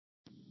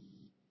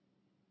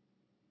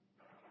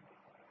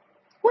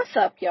What's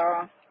up,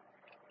 y'all?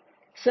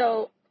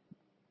 So,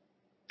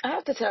 I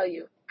have to tell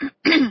you,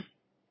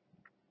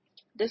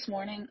 this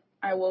morning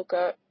I woke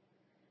up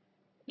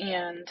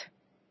and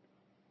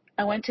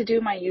I went to do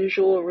my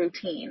usual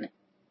routine.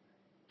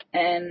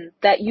 And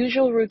that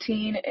usual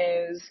routine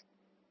is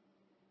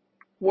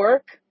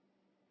work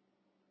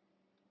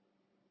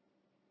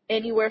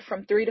anywhere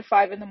from 3 to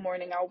 5 in the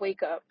morning. I'll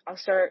wake up,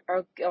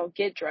 I'll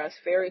get dressed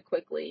very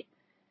quickly,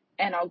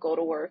 and I'll go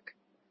to work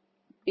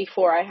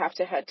before I have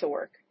to head to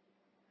work.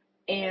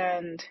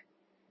 And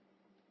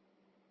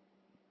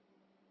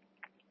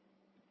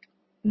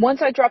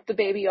once I drop the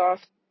baby off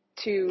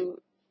to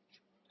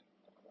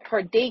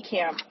her day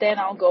camp, then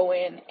I'll go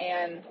in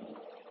and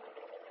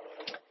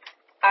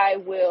I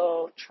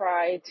will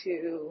try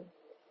to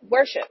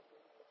worship,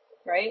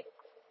 right?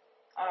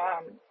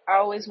 I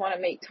always want to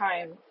make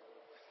time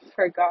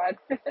for God.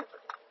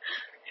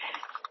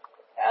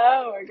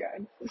 Oh my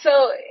God. So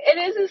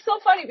it's so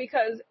funny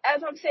because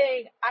as I'm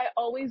saying, I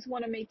always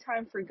want to make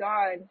time for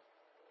God.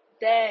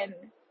 Then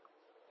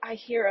I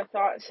hear a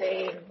thought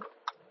saying,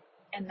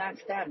 and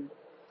that's them,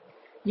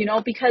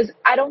 because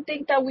I don't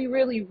think that we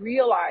really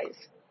realize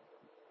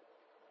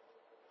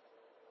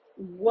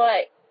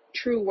what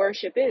true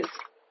worship is.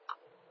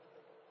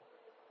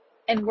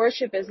 And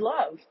worship is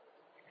love.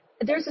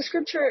 There's a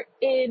scripture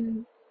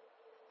in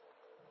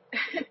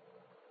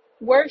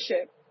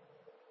worship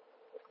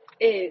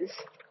is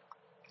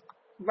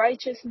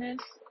righteousness,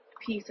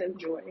 peace, and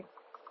joy.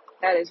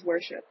 That is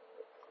worship.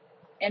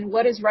 And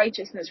what is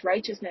righteousness?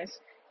 Righteousness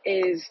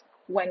is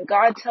when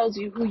God tells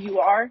you who you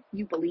are,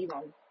 you believe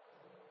him.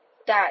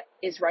 That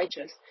is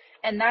righteous.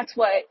 And that's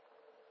what,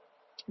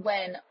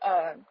 when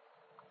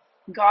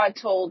God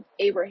told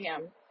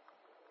Abraham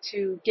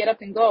to get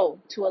up and go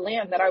to a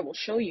land that I will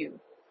show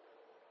you.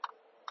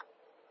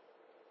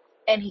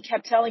 And he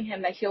kept telling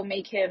him that he'll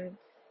make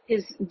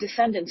his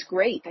descendants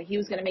great, that he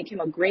was going to make him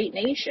a great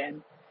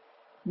nation.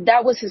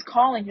 That was his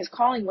calling. His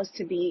calling was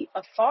to be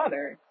a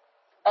father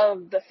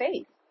of the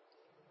faith.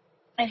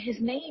 And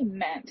his name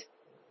meant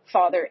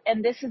father.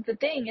 And this is the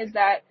thing, is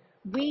that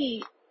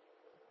we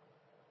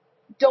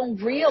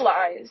don't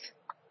realize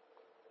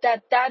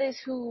that that is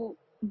who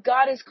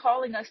God is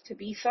calling us to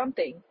be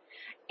something.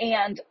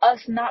 And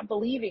us not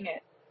believing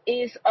it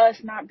is us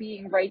not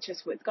being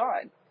righteous with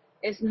God.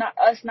 It's not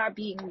us not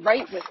being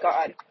right with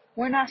God.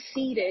 We're not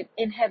seated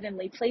in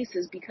heavenly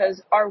places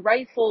because our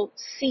rightful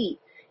seat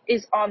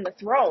is on the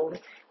throne.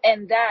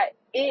 And that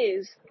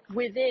is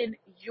within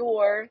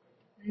your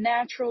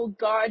natural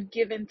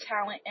God-given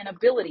talent and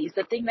abilities.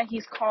 The thing that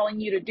he's calling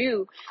you to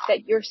do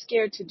that you're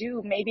scared to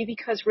do, maybe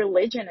because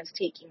religion is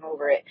taking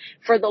over it.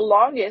 For the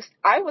longest,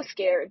 I was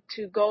scared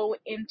to go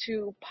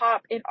into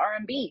pop and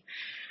R&B.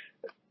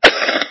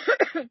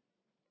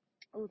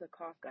 Oh, the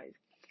cough, guys.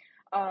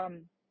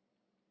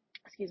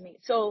 Excuse me.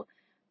 So,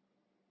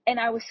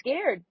 and I was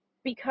scared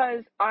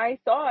because I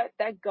thought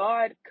that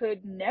God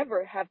could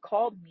never have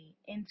called me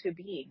into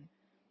being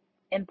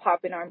in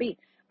pop and R&B.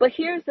 But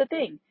here's the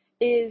thing,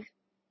 is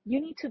you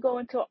need to go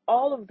into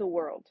all of the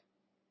world.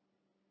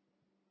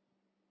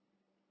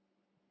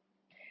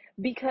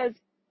 Because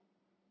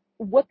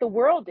what the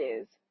world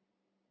is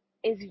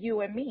you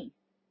and me.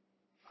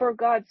 For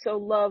God so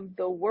loved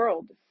the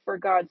world, for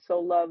God so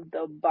loved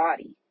the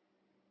body,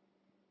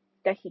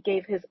 that he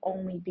gave his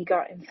only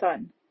begotten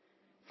son.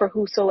 For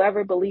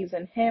whosoever believes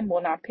in him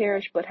will not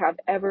perish, but have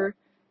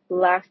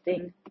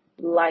everlasting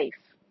life.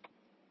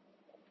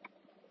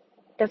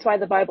 That's why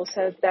the Bible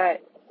says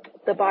that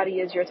the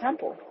body is your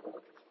temple.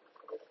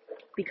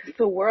 Because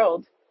the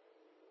world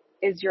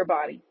is your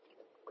body.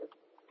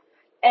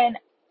 And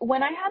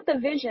when I had the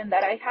vision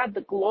that I had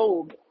the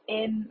globe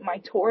in my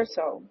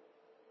torso,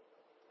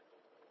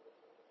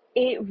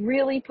 it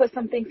really put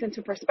some things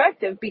into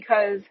perspective,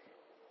 because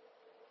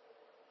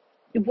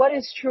what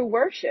is true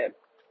worship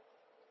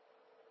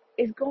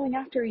is going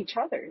after each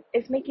other.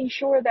 It's making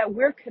sure that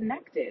we're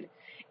connected.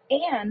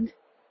 And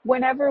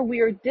whenever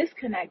we're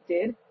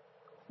disconnected,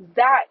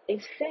 that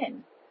is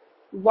sin.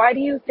 Why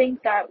do you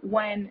think that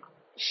when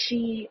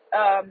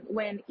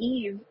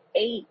Eve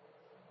ate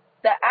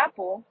the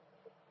apple,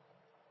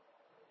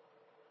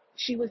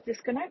 she was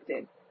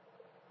disconnected?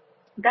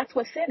 That's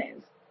what sin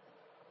is.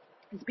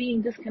 It's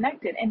being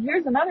disconnected. And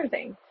here's another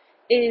thing,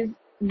 is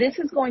this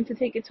is going to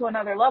take it to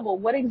another level.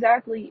 What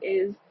exactly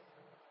is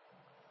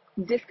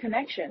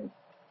disconnection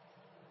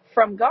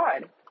from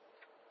God?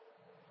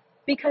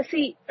 Because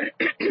see,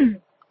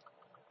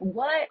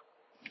 what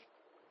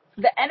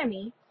the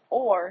enemy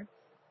or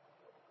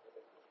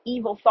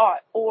evil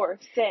thought or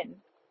sin,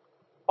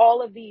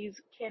 all of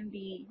these can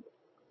be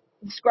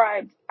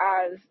described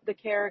as the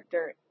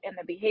character and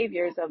the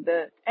behaviors of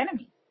the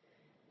enemy.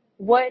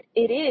 What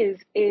it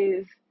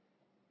is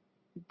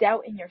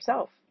doubt in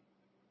yourself.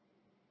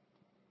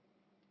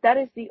 That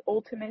is the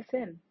ultimate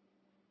sin.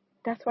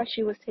 That's why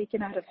she was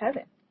taken out of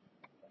heaven.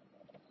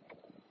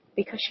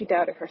 Because she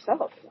doubted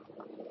herself.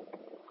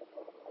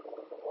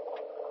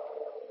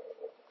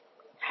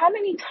 How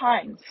many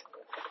times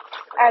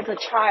as a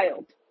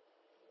child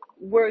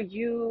were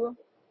you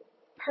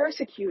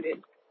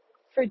persecuted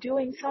for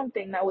doing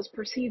something that was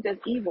perceived as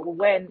evil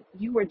when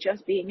you were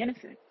just being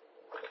innocent?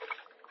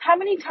 How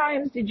many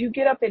times did you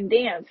get up and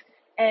dance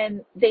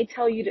and they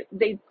told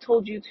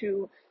you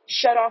to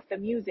shut off the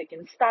music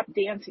and stop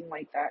dancing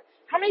like that?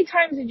 How many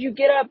times did you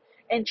get up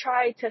and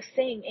try to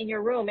sing in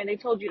your room and they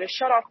told you to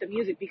shut off the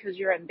music because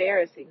you're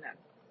embarrassing them?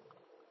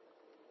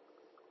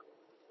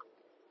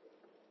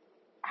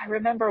 I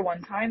remember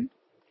one time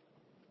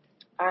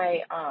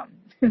I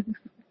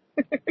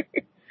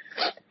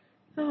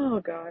oh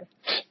God.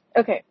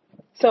 Okay.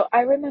 So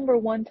I remember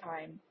one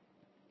time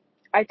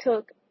I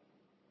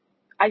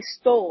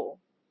stole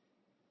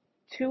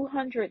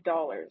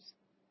 $200.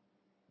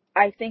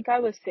 I think I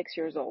was 6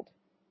 years old.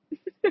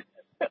 I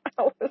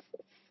was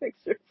 6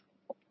 years.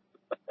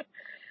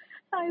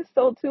 I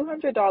stole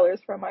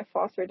 $200 from my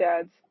foster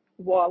dad's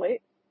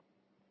wallet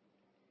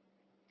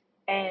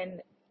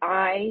and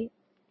I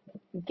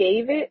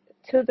gave it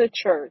to the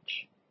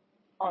church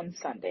on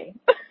Sunday.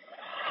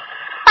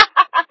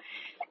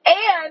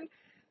 And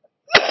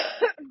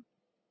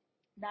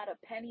not a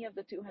penny of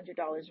the $200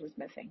 was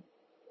missing.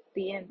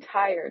 The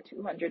entire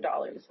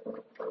 $200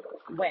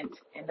 went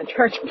in the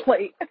church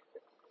plate.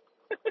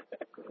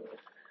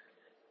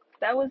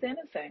 That was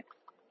innocent.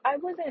 I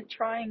wasn't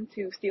trying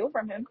to steal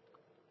from him.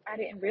 I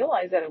didn't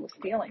realize that it was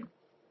stealing.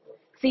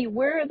 See,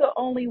 we're the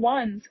only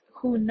ones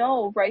who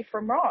know right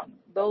from wrong,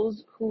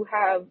 those who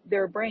have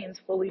their brains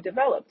fully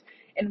developed.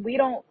 And we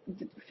don't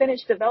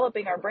finish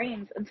developing our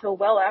brains until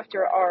well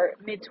after our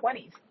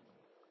mid-20s.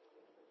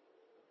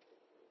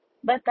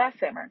 Let that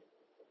simmer.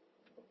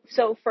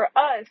 So for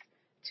us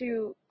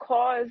to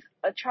cause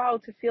a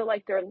child to feel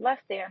like they're less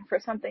than for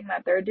something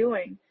that they're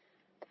doing,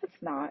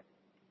 that's not.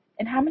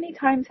 And how many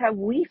times have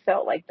we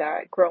felt like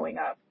that growing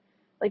up?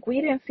 Like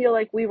we didn't feel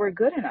like we were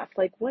good enough.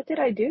 Like, what did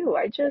I do?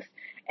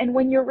 And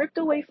when you're ripped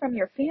away from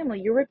your family,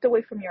 you're ripped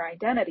away from your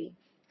identity.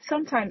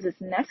 Sometimes it's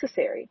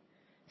necessary.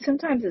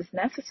 Sometimes it's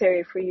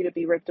necessary for you to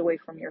be ripped away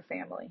from your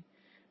family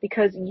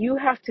because you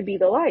have to be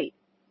the light.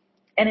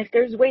 And if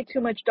there's way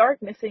too much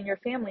darkness in your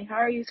family, how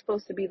are you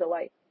supposed to be the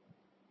light?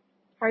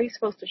 How are you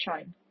supposed to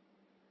shine?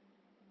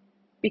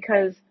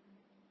 Because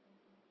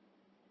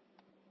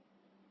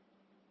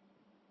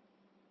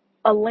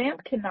a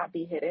lamp cannot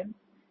be hidden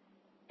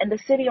and the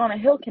city on a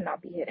hill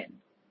cannot be hidden.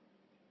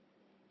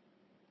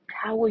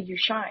 How will you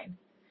shine?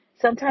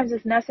 Sometimes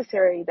it's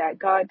necessary that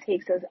God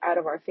takes us out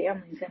of our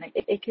families, and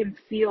it can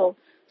feel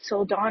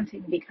so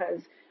daunting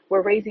because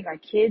we're raising our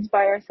kids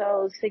by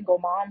ourselves, single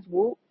moms,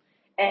 whoop,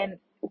 and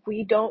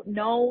we don't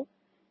know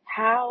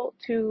how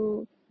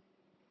to,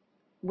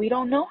 we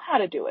don't know how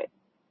to do it.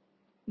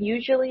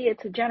 Usually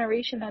it's a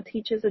generation that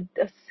teaches a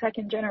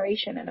second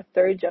generation and a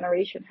third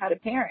generation how to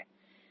parent.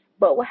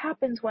 But what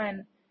happens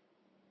when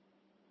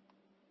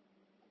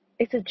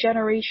it's a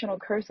generational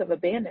curse of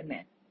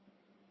abandonment?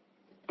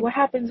 What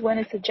happens when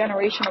it's a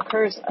generational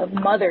curse of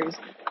mothers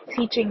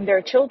teaching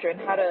their children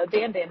how to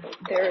abandon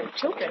their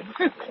children?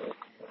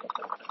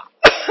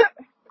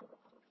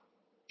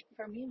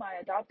 For me, my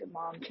adopted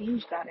mom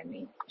changed that in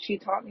me. She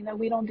taught me that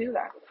we don't do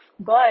that.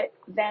 But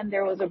then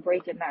there was a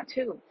break in that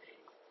too.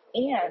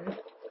 And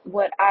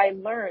what I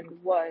learned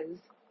was,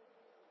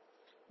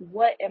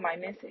 what am I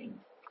missing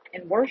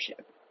in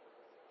worship?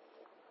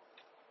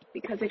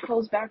 Because it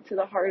goes back to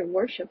the heart of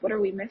worship. What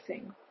are we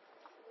missing?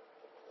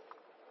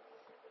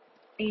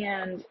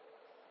 And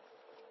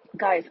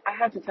guys, I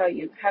have to tell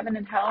you, heaven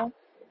and hell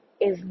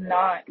is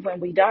not when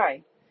we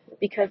die,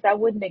 because that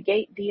would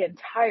negate the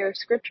entire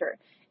scripture.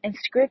 And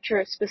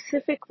scripture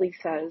specifically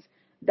says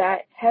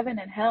that heaven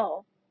and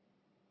hell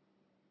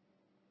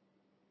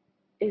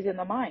is in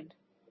the mind.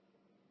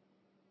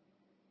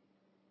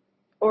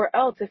 Or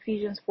else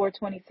Ephesians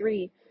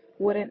 4:23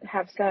 wouldn't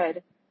have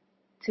said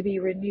to be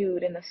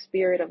renewed in the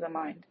spirit of the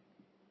mind.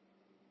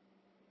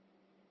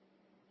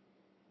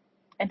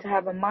 And to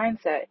have a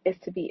mindset is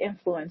to be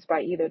influenced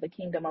by either the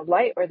kingdom of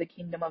light or the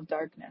kingdom of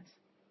darkness.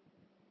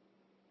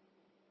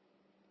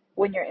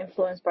 When you're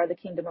influenced by the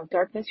kingdom of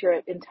darkness,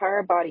 your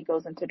entire body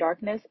goes into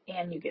darkness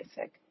and you get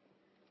sick.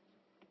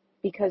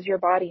 Because your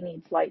body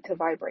needs light to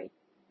vibrate.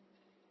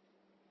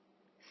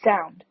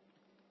 Sound.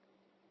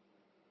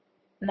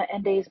 In the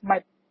end days,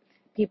 my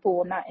people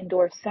will not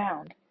endure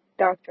sound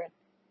doctrine.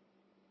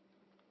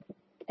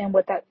 And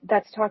what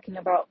that's talking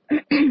about,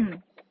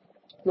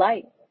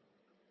 light.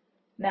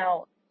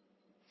 Now,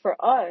 for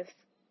us,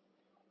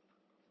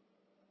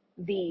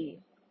 the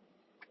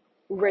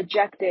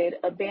rejected,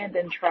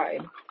 abandoned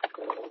tribe,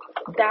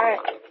 that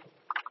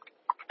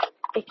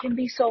it can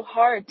be so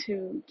hard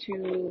to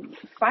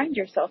find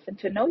yourself and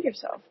to know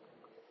yourself,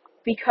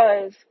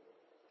 because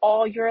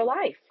all your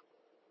life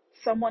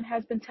someone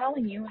has been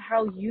telling you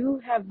how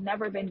you have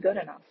never been good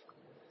enough.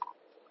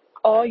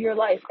 All your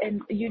life.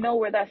 And you know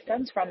where that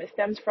stems from. It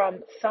stems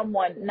from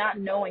someone not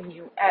knowing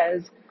you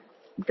as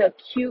the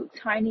cute,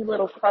 tiny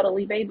little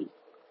cuddly baby.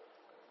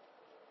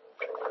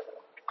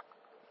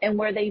 And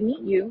where they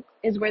meet you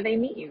is where they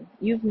meet you.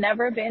 You've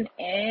never been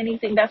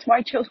anything. That's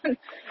why children,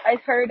 I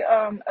heard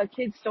a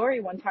kid's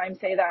story one time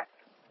say that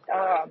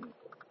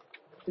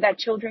that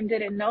children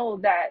didn't know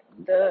that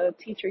the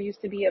teacher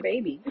used to be a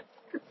baby.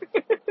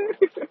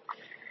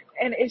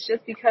 And it's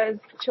just because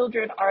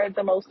children are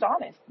the most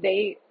honest.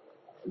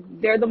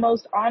 They're the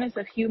most honest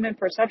of human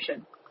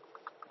perception.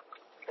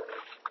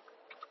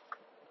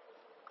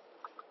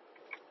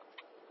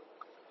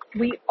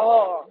 We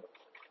all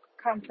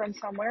come from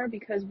somewhere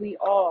because we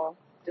all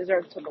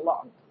deserve to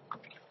belong.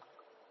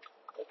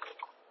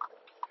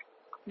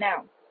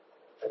 Now,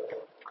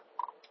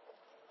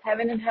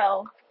 heaven and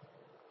hell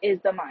is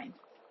the mind.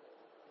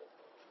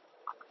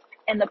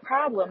 And the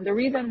problem, the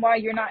reason why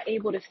you're not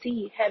able to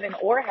see heaven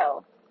or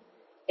hell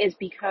is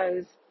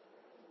because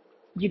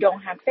you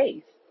don't have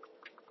faith.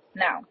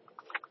 Now,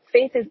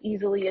 faith is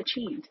easily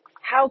achieved.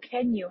 How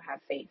can you have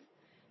faith?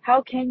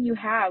 How can you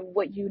have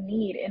what you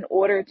need in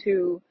order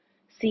to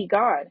see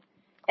God?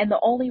 And the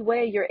only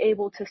way you're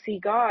able to see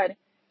God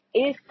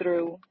is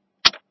through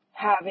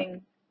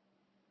having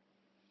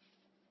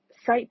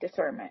sight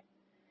discernment.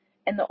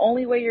 And the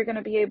only way you're going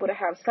to be able to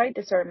have sight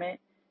discernment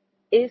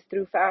is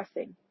through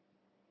fasting.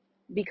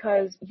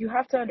 Because you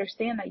have to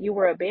understand that you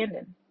were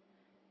abandoned.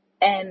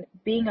 And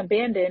being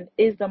abandoned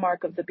is the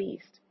mark of the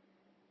beast.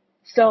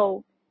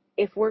 So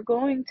if we're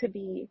going to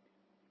be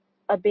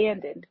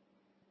abandoned,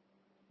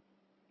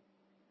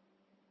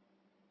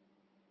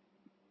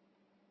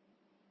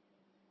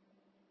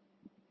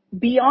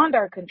 beyond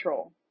our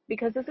control,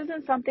 because this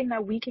isn't something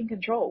that we can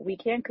control. We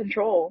can't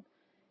control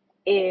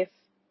if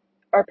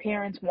our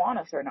parents want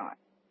us or not.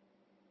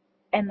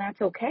 And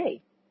that's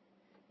okay.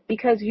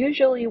 Because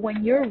usually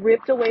when you're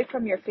ripped away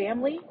from your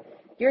family,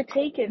 you're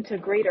taken to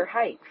greater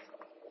heights.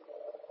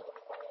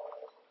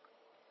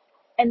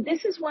 And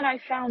this is when I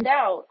found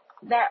out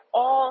that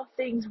all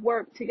things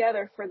work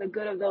together for the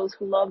good of those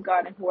who love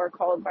God and who are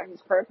called by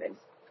his purpose.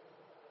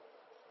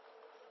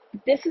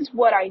 This is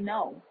what I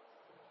know,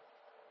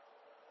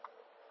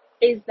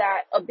 is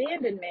that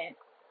abandonment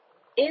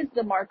is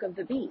the mark of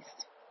the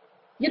beast.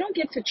 You don't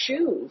get to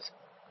choose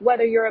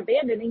whether you're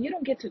abandoned, and you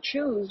don't get to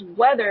choose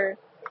whether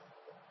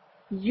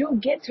you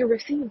get to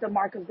receive the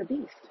mark of the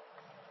beast.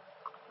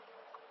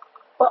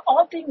 But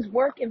all things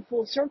work in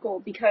full circle,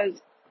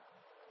 because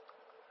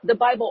the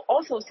Bible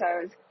also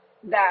says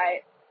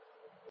that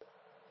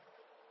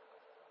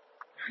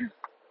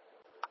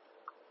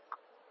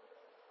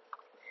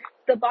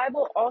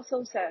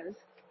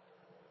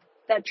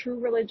true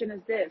religion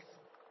is this: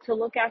 to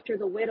look after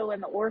the widow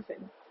and the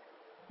orphan.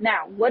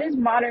 Now, what is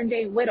modern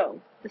day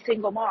widow? The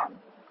single mom.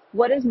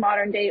 What is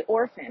modern day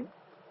orphan?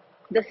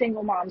 The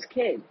single mom's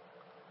kid.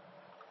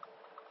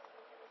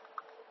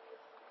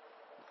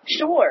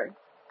 Sure,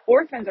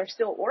 orphans are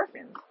still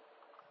orphans.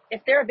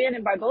 If they're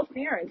abandoned by both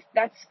parents,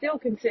 that's still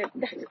considered,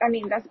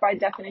 that's by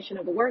definition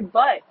of the word,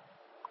 but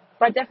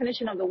by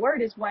definition of the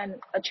word is when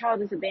a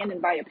child is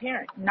abandoned by a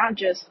parent, not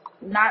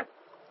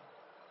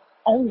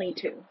only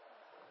two.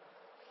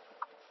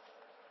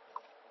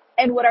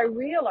 And what I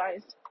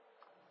realized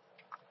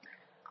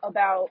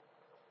about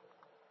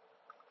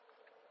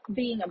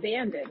being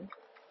abandoned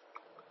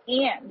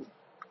and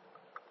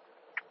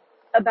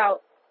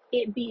about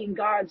it being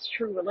God's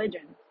true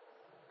religion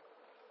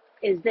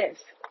is this: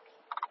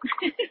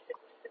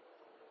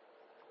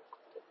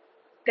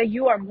 that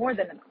you are more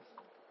than enough.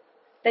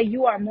 That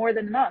you are more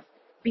than enough,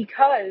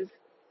 because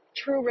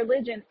true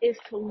religion is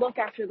to look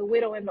after the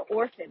widow and the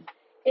orphan.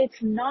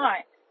 It's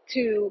not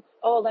to,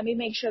 oh, let me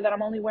make sure that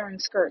I'm only wearing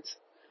skirts.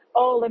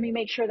 Oh, let me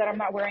make sure that I'm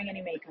not wearing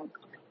any makeup.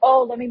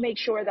 Oh, let me make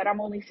sure that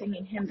I'm only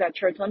singing hymns at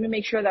church. Let me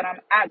make sure that I'm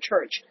at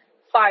church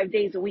 5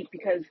 days a week,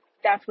 because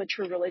that's what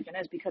true religion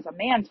is, because a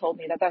man told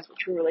me that that's what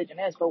true religion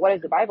is. But what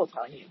is the Bible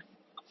telling you?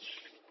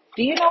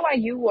 Do you know why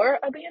you were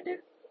abandoned?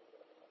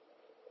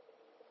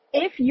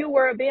 If you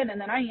were abandoned,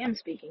 then I am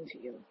speaking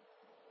to you.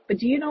 But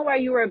do you know why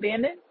you were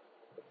abandoned?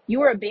 You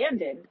were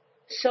abandoned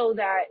so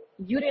that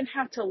you didn't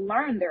have to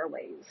learn their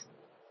ways.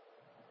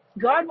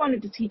 God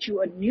wanted to teach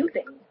you a new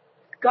thing.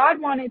 God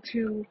wanted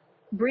to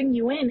bring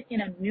you in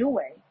a new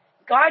way.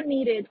 God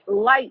needed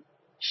light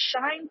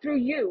shine through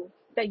you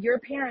that your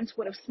parents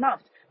would have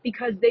snuffed,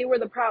 because they were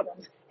the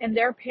problems, and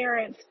their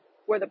parents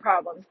were the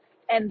problems,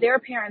 and their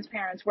parents'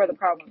 parents were the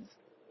problems.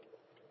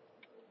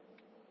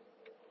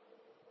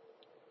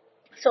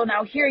 So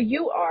now here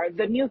you are,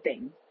 the new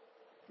thing,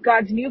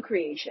 God's new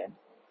creation,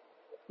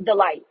 the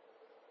light.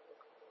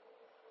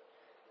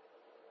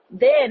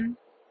 Then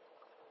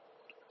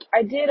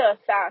I did a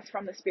fast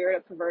from the spirit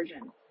of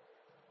perversion.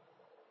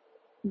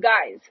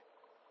 Guys,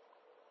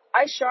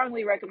 I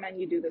strongly recommend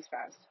you do this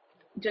fast.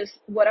 Just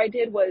what I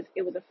did was,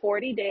 it was a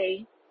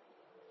 40-day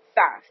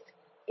fast.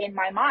 In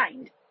my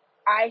mind,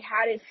 I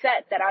had it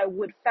set that I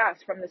would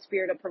fast from the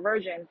spirit of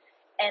perversion.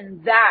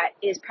 And that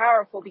is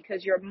powerful,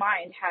 because your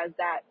mind has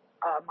that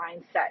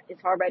mindset.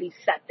 It's already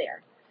set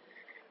there.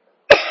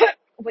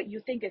 What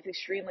you think is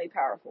extremely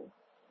powerful.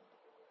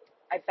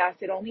 I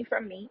fasted only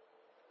from meat.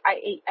 I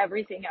ate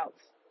everything else.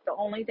 The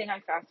only thing I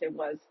fasted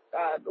was,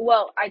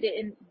 I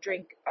didn't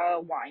drink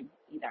wine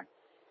either.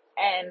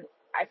 And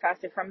I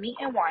fasted from meat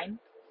and wine,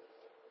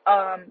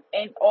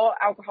 and all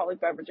alcoholic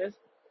beverages.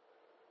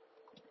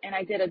 And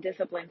I did a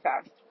disciplined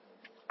fast.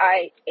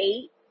 I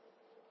ate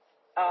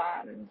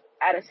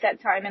at a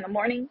set time in the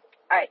morning.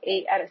 I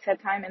ate at a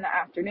set time in the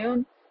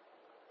afternoon.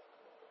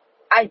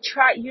 I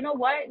tried, you know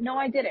what? No,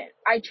 I didn't.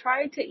 I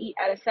tried to eat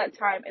at a set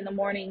time in the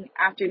morning,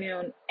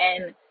 afternoon,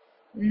 and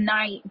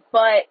night.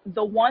 But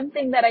the one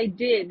thing that I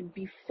did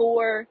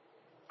before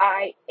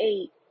I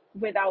ate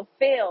without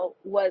fail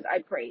was I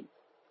prayed.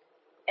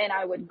 And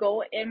I would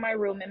go in my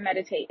room and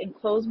meditate and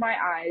close my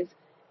eyes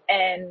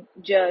and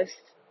just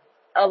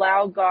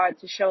allow God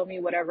to show me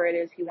whatever it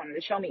is he wanted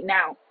to show me.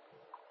 Now,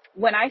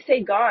 when I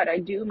say God, I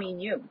do mean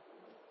you.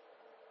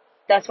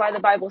 That's why the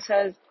Bible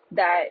says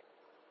that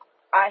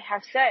I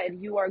have said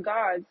you are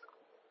gods.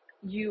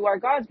 You are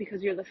gods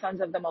because you're the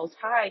sons of the Most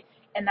High.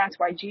 And that's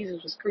why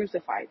Jesus was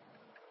crucified.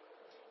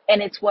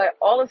 And it's what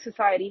all of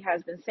society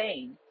has been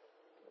saying.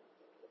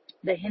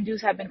 The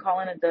Hindus have been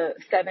calling it the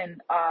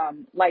seven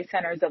light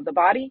centers of the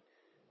body,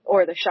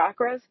 or the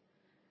chakras.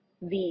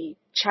 The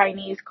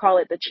Chinese call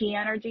it the chi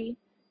energy.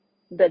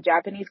 The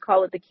Japanese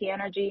call it the ki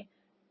energy.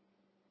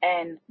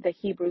 And the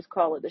Hebrews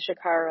call it the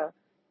chakra.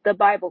 The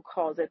Bible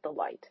calls it the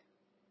light.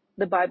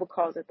 The Bible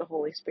calls it the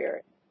Holy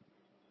Spirit.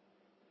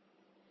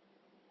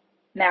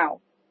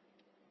 Now,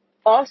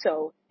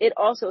 it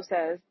also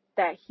says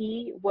that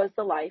he was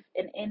the life,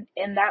 and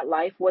in that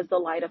life was the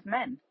light of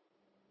men.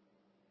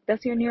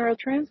 That's your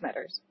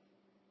neurotransmitters.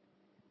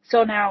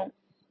 So now,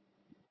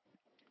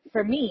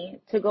 for me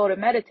to go to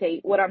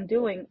meditate, what I'm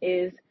doing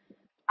is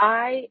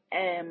I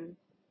am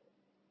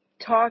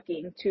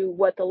talking to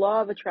what the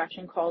law of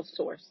attraction calls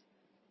source.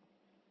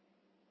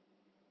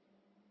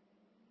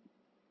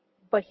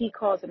 But he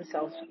calls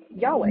himself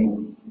Yahweh.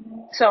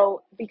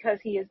 So, because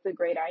he is the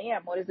great I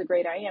am, what is the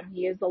great I am?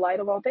 He is the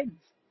light of all things.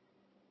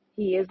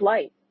 He is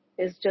light.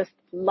 It's just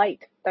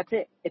light. That's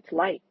it. It's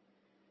light.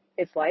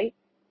 It's light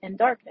and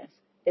darkness.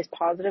 It's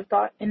positive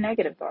thought and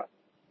negative thought.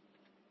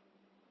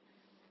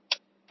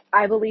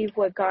 I believe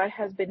what God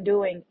has been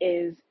doing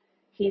is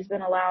he's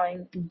been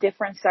allowing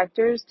different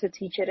sectors to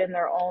teach it in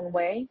their own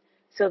way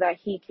so that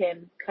he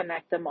can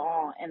connect them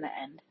all in the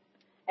end.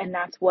 And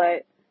that's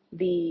what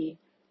the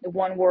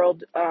one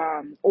world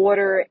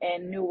order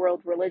and new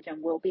world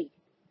religion will be.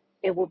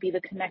 It will be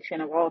the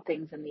connection of all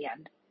things in the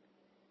end,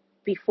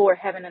 before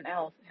heaven and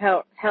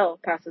hell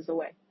passes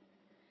away.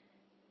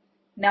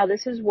 Now,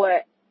 this is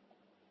what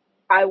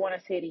I want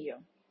to say to you.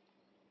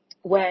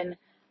 When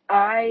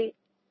I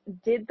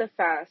did the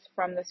fast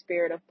from the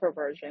spirit of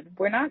perversion,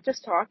 we're not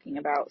just talking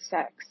about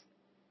sex.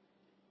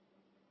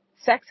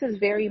 Sex is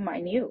very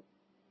minute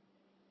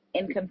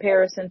in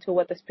comparison to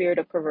what the spirit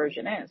of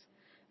perversion is.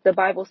 The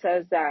Bible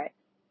says that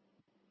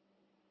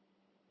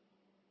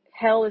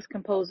hell is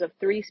composed of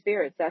three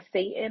spirits. That's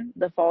Satan,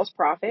 the false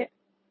prophet,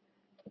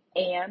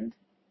 and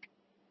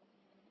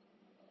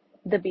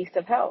the beast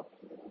of hell.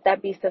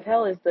 That beast of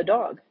hell is the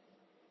dog.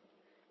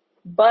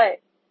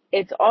 But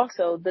it's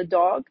also, the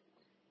dog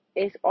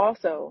is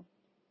also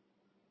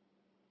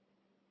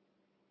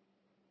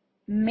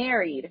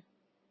married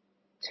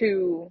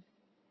to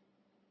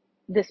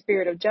the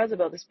spirit of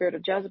Jezebel. The spirit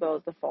of Jezebel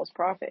is the false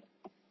prophet.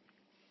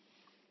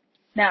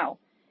 Now,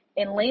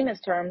 in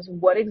layman's terms,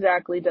 what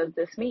exactly does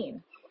this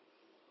mean?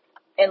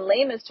 In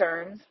layman's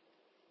terms,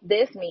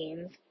 this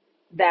means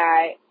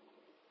that,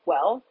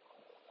 well,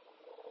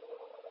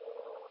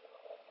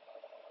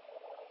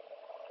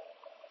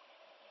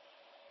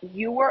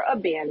 you were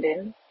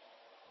abandoned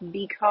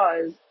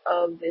because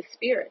of this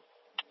spirit.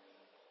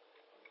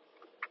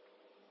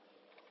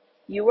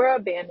 You were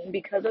abandoned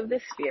because of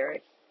this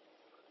spirit,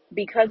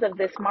 because of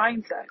this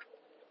mindset.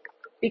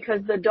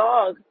 Because the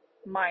dog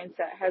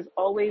mindset has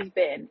always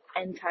been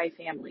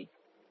anti-family.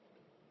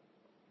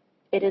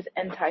 It is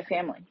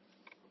anti-family.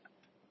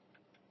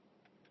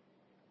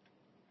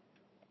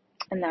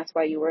 And that's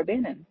why you were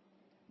abandoned.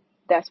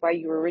 That's why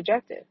you were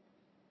rejected.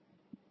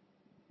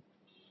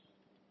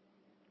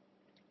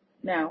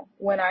 Now,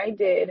 when I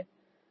did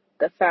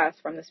the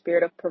fast from the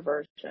spirit of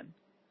perversion,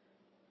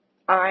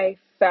 I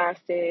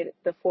fasted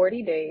the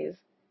 40 days.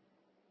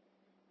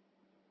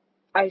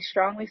 I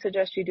strongly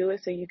suggest you do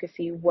it so you can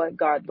see what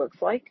God looks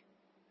like.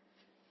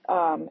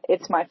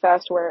 It's my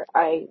fast where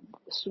I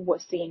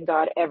was seeing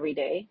God every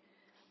day.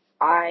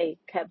 I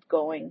kept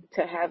going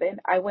to heaven.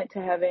 I went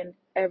to heaven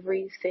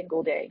every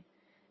single day.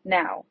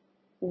 Now,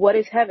 what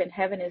is heaven?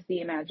 Heaven is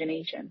the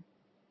imagination.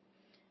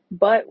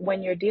 But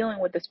when you're dealing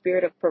with the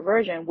spirit of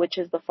perversion, which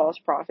is the false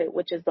prophet,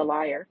 which is the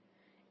liar,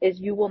 is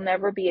you will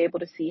never be able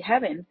to see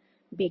heaven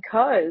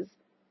because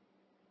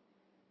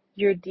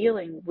you're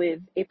dealing with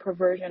a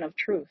perversion of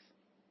truth.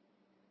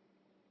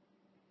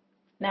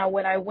 Now,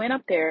 when I went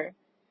up there,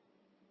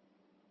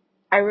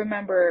 I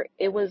remember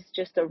it was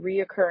just a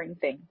reoccurring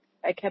thing.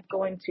 I kept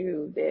going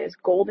to this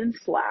golden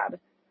slab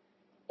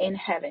in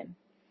heaven,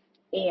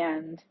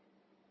 and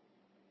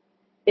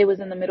it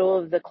was in the middle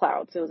of the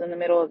clouds. It was in the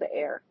middle of the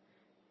air.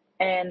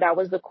 And that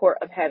was the court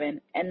of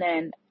heaven. And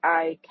then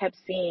I kept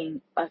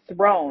seeing a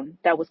throne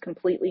that was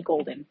completely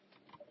golden.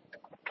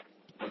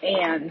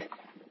 And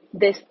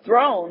this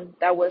throne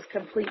that was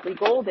completely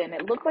golden,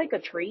 it looked like a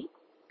tree.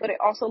 but it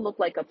also looked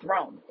like a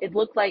throne. It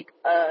looked like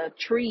a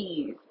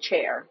tree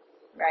chair,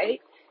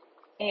 right?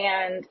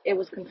 And it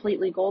was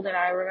completely golden.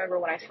 I remember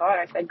when I saw it,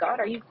 I said, God,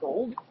 are you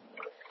gold?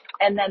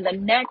 And then the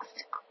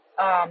next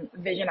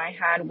vision I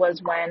had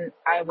was when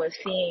I was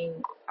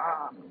seeing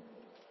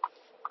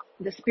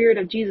the Spirit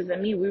of Jesus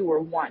and me. We were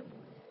one,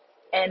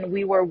 and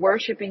we were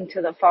worshiping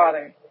to the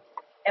Father.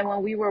 And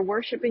when we were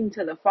worshiping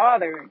to the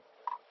Father,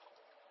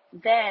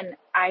 then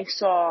I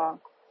saw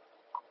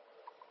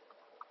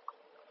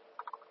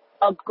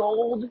a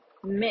gold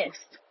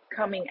mist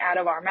coming out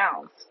of our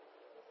mouths.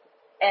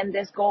 And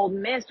this gold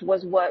mist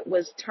was what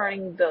was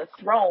turning the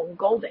throne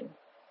golden.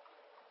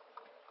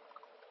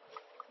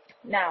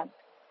 Now,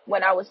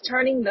 when I was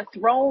turning the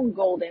throne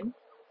golden,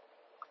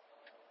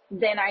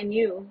 then I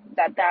knew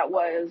that that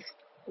was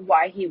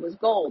why he was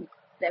gold.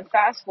 Then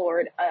fast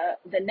forward,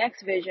 the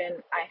next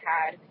vision I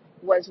had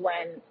was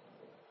when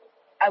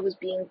I was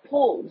being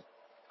pulled.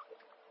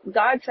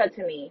 God said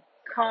to me,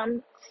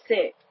 come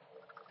sit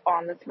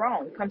on the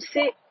throne. Come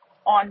sit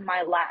on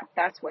my lap.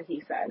 That's what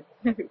he said.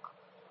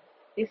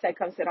 He said,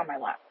 come sit on my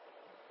lap.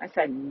 I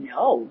said,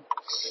 no,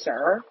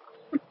 sir.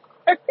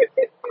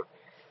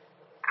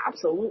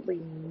 Absolutely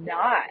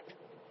not.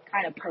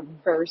 Kind of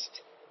perverse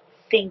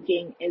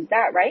thinking is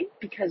that, right?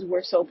 Because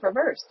we're so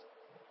perverse.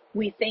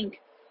 We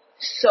think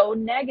so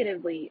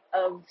negatively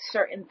of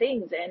certain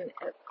things. And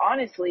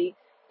honestly,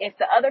 if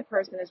the other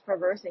person is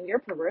perverse and you're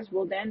perverse,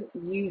 well, then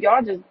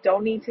y'all just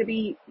don't need to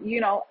be,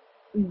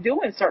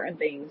 doing certain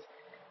things.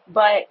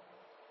 But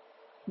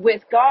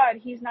with God,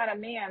 he's not a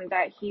man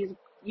that he's,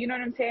 you know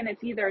what I'm saying?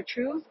 It's either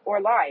truth or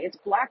lie. It's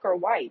black or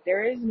white.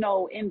 There is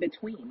no in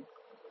between.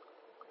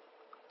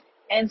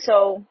 And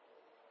so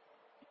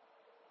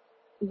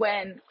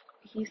when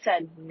he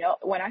said no,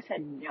 when I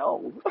said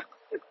no,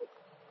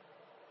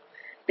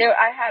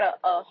 I had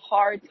a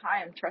hard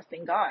time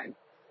trusting God.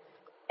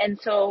 And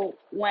so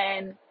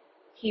when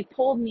he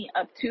pulled me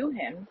up to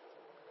him,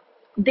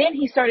 then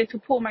he started to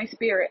pull my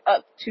spirit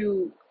up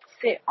to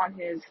sit on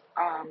his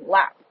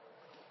lap.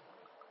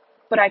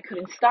 But I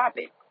couldn't stop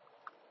it.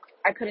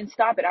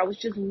 I was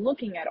just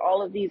looking at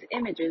all of these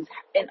images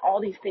and all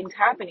these things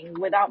happening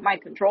without my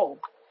control.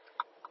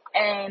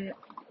 And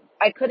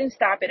I couldn't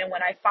stop it. And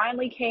when I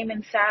finally came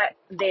and sat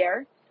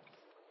there,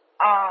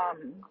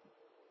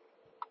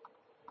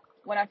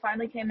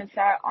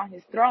 on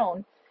his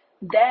throne,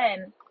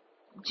 then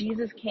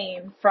Jesus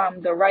came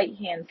from the right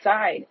hand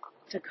side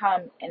to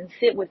come and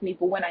sit with me.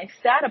 But when I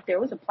sat up there,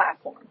 it was a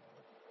platform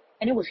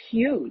and it was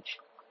huge,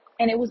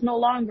 and it was no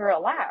longer a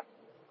lap.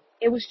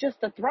 It was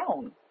just a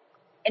throne,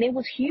 and it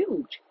was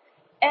huge.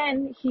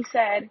 And he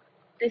said,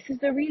 this is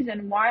the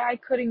reason why I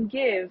couldn't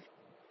give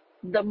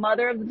the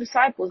mother of the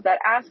disciples that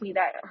asked me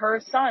that her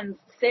sons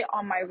sit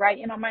on my right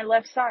and on my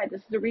left side.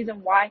 This is the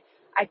reason why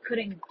I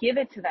couldn't give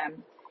it to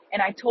them.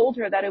 And I told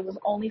her that it was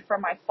only for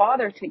my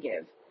Father to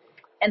give.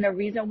 And the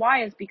reason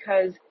why is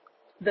because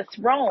the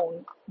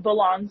throne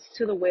belongs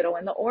to the widow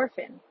and the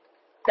orphan.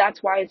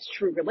 That's why it's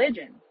true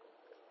religion.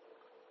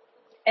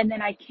 And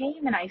then I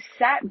came and I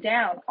sat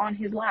down on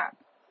his lap.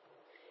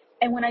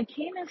 And when I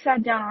came and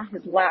sat down on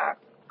his lap,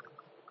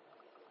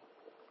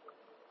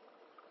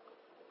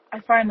 I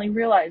finally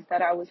realized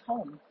that I was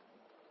home.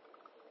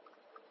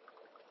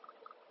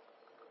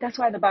 That's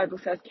why the Bible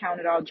says, count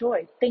it all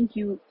joy. Thank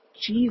you,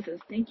 Jesus.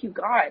 Thank you,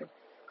 God,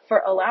 for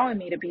allowing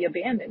me to be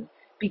abandoned.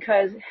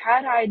 Because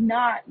had I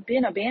not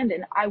been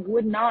abandoned, I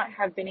would not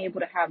have been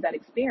able to have that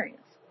experience.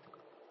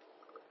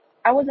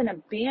 I wasn't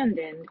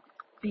abandoned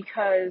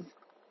because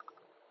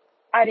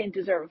I didn't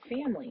deserve a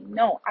family.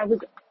 No, I was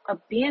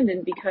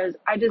abandoned because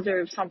I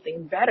deserved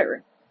something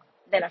better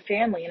than a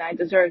family, and I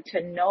deserved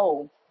to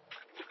know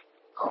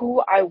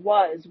who I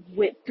was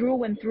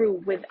through and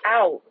through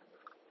without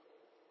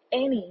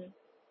any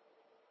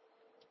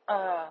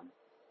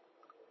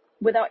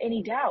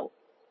doubt.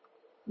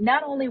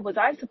 Not only was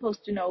I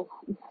supposed to know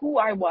who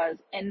I was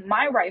and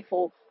my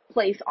rightful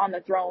place on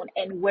the throne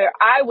and where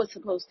I was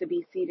supposed to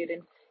be seated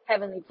in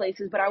heavenly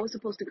places, but I was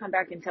supposed to come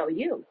back and tell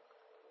you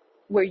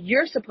where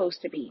you're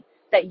supposed to be,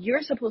 that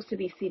you're supposed to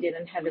be seated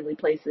in heavenly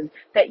places,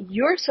 that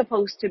you're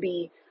supposed to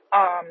be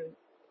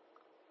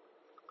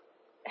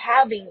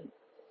having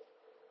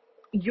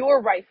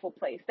your rightful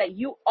place, that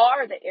you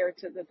are the heir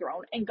to the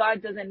throne, and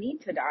God doesn't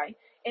need to die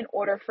in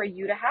order for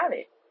you to have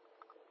it.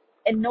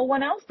 And no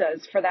one else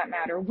does, for that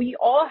matter. We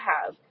all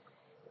have.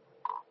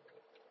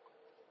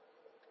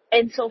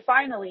 And so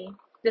finally,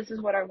 this is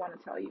what I want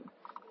to tell you.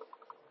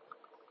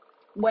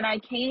 When I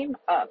came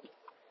up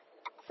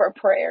for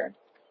prayer,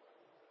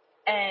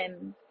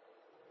 and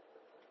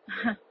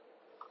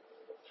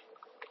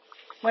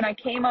when I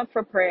came up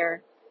for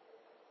prayer,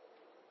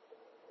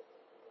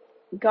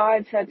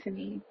 God said to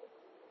me,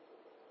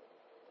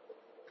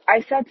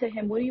 I said to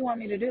him, what do you want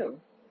me to do?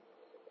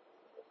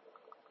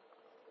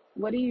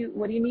 What do you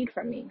need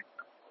from me?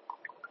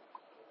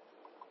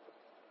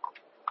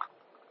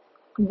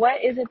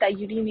 What is it that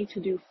you need me to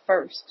do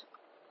first?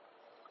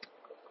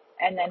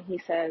 And then he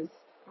says,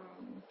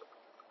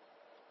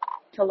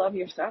 to love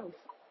yourself.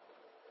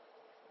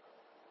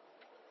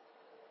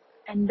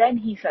 And then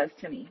he says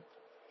to me,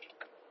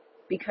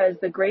 because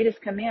the greatest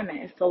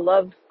commandment is to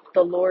love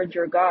the Lord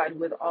your God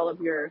with all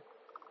of your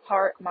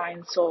heart,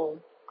 mind, soul,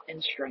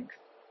 and strength.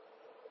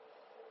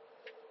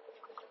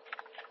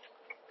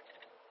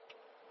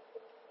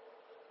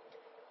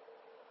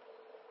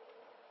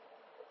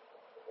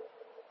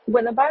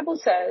 When the Bible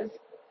says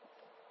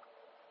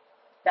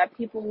that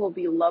people will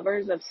be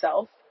lovers of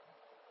self,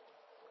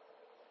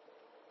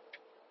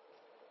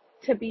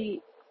 to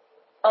be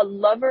a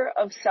lover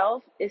of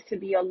self is to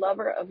be a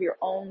lover of your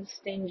own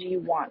stingy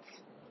wants,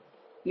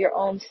 your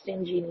own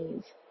stingy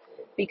needs.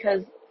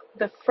 Because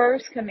the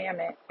first greatest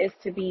commandment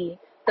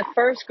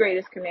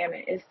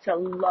is to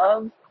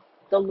love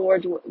the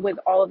Lord with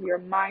all of your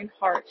mind,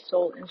 heart,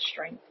 soul, and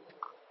strength.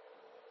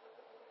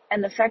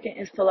 And the second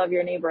is to love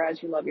your neighbor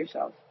as you love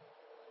yourself.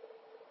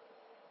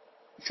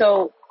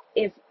 So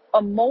if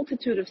a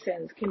multitude of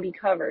sins can be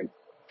covered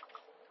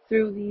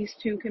through these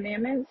two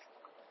commandments,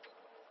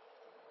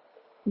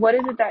 what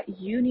is it that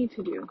you need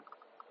to do?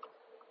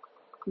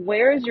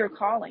 Where is your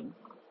calling?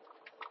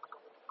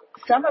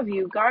 Some of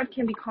you, God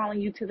can be calling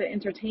you to the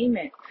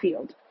entertainment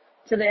field,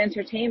 to the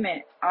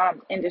entertainment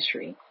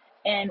industry,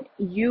 and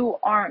you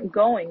aren't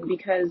going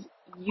because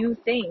you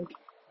think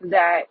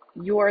that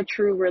your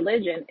true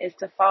religion is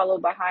to follow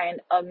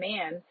behind a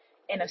man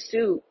in a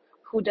suit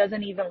who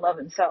doesn't even love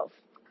himself,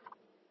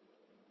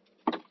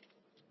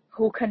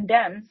 who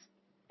condemns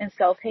and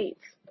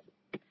self-hates.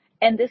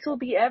 And this will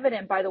be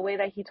evident by the way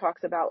that he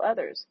talks about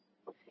others.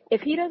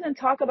 If he doesn't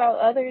talk about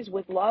others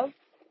with love,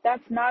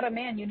 that's not a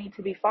man you need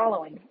to be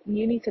following.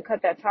 You need to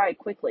cut that tie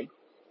quickly.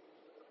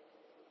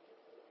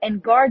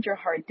 And guard your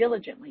heart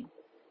diligently,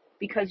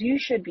 because you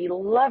should be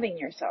loving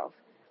yourself.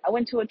 I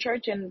went to a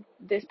church and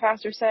this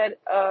pastor said,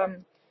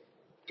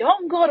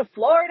 don't go to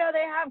Florida,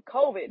 they have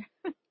COVID.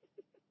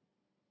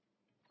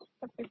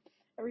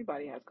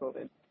 Everybody has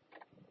COVID,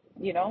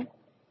 you know?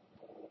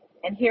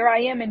 And here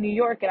I am in New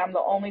York and I'm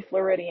the only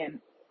Floridian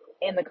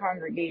in the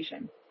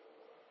congregation.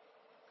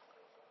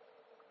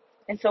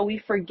 And so we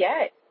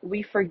forget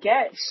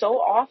so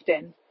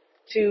often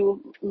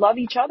to love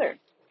each other,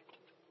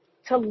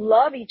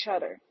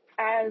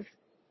 as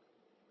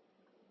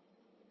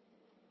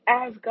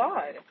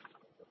God,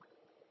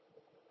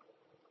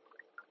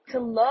 to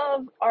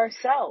love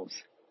ourselves.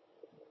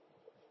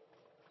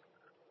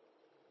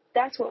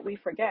 That's what we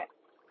forget.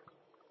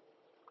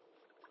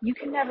 You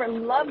can never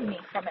love me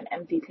from an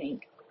empty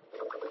tank.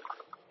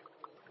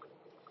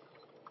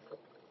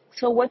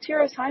 So what's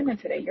your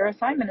assignment today? Your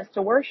assignment is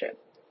to worship.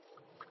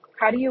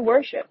 How do you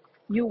worship?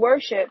 You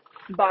worship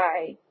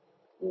by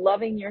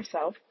loving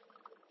yourself,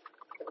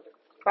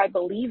 by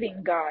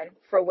believing God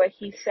for what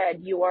he said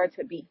you are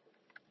to be,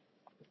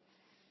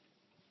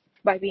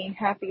 by being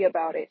happy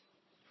about it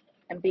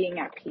and being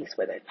at peace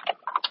with it.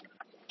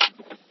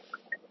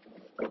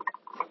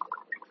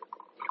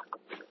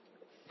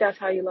 That's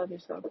how you love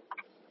yourself.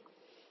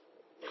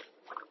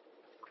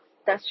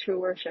 That's true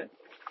worship.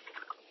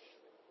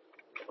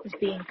 It's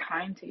being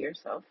kind to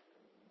yourself.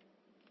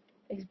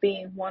 It's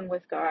being one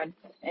with God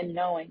and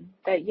knowing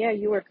that, yeah,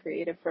 you were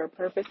created for a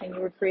purpose and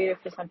you were created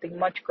for something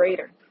much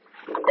greater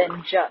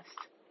than just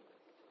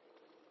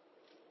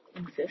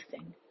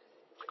existing.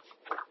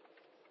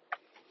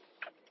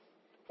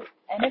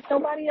 And if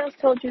nobody else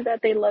told you that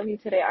they love you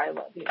today, I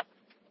love you.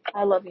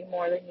 I love you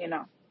more than you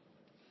know.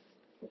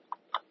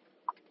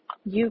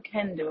 You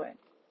can do it.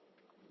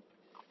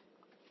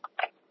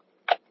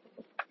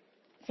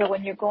 So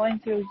when you're going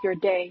through your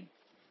day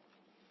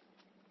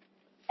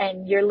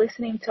and you're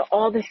listening to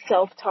all this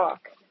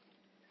self-talk,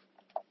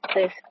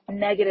 this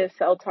negative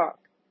self-talk,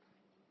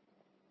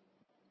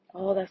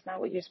 oh, that's not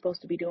what you're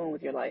supposed to be doing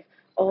with your life.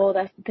 Oh,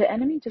 the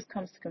enemy just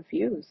comes to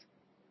confuse.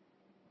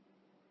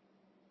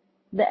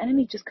 The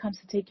enemy just comes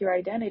to take your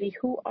identity.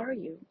 Who are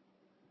you?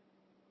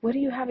 What do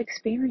you have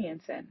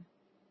experience in?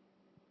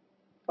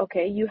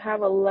 Okay, you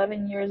have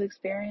 11 years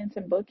experience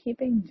in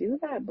bookkeeping. Do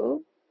that,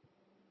 boo.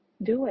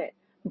 Do it.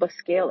 But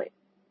scale it.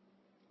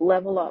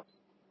 Level up.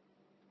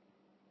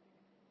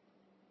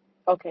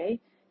 Okay,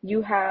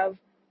 you have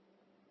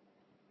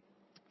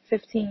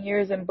 15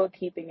 years in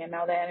bookkeeping and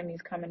now the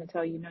enemy's coming to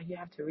tell you, no, you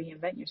have to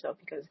reinvent yourself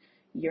because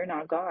you're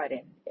not God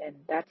and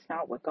that's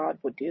not what God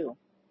would do.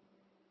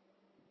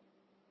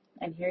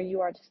 And here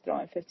you are just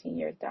throwing 15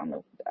 years down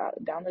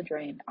the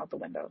drain, out the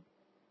window.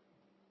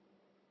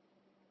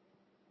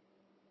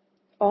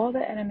 All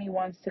the enemy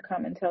wants to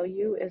come and tell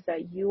you is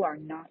that you are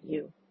not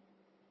you.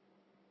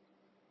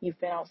 You've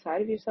been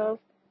outside of yourself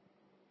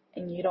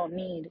and you don't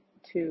need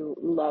to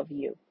love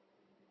you.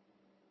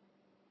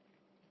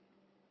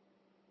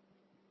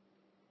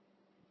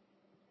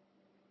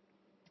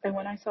 And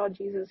when I saw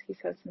Jesus, he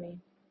says to me,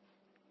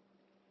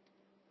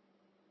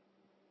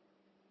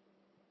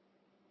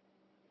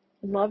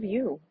 love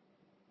you.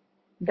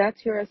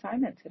 That's your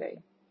assignment today,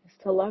 is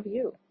to love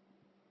you.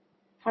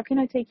 How can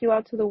I take you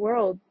out to the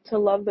world to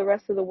love the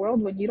rest of the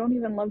world when you don't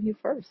even love you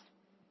first?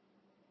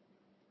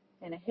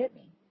 And it hit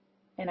me,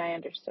 and I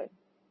understood.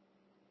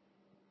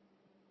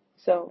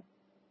 So,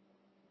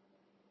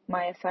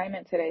 my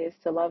assignment today is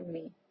to love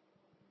me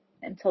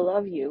and to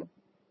love you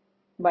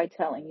by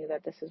telling you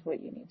that this is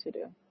what you need to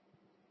do.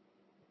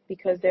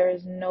 Because there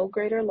is no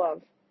greater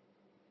love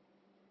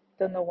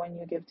than the one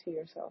you give to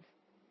yourself.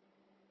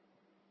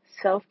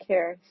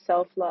 Self-care,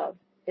 self-love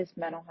is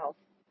mental health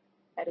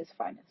at its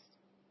finest.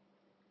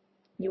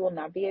 You will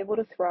not be able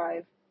to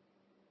thrive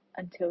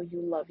until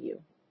you love you,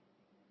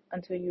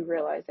 until you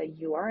realize that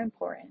you are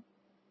important,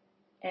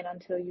 and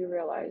until you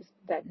realize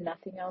that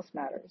nothing else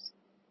matters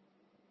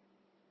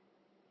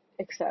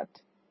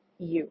except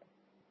you.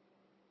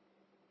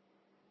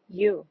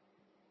 You.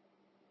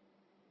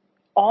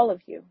 All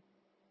of you.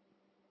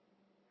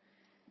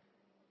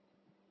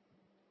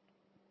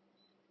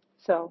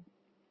 So,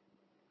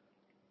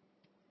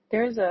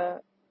 there's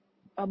a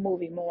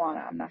movie,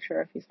 Moana. I'm not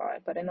sure if you saw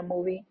it, but in the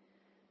movie,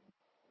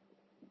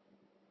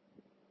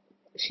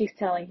 she's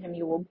telling him,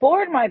 "You will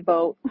board my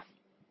boat,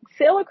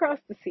 sail across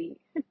the sea,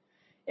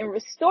 and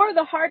restore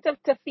the heart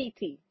of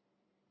Tafiti,"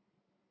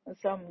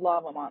 some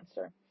lava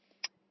monster.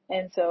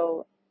 And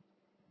so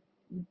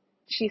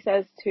she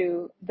says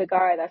to the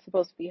guy that's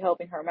supposed to be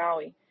helping her,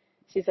 Maui,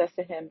 she says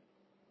to him,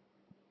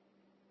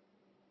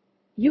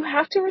 "You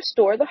have to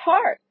restore the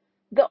heart.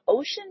 The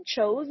ocean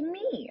chose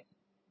me."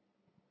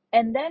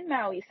 And then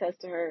Maui says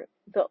to her,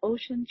 "The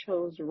ocean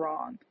chose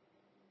wrong."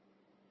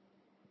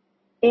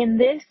 In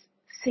this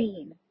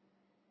scene,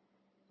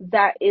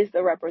 that is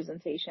the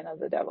representation of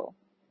the devil.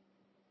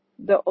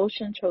 The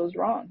ocean chose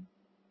wrong.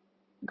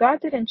 God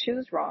didn't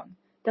choose wrong.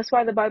 That's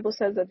why the Bible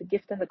says that the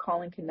gift and the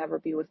calling can never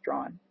be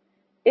withdrawn.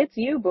 It's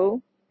you,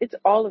 boo. It's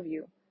all of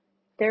you.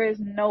 There is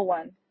no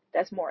one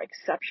that's more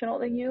exceptional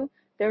than you.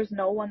 There's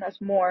no one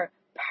that's more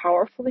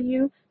powerful than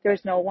you.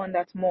 There's no one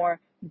that's more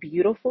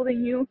beautiful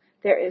than you.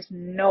 There is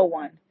no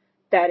one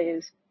that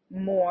is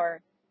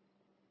more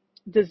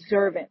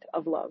deserving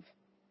of love.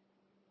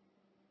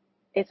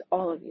 It's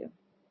all of you.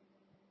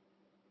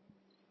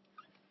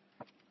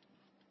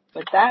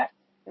 With that,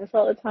 that's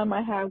all the time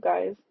I have,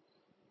 guys.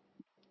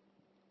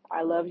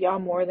 I love y'all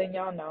more than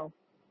y'all know.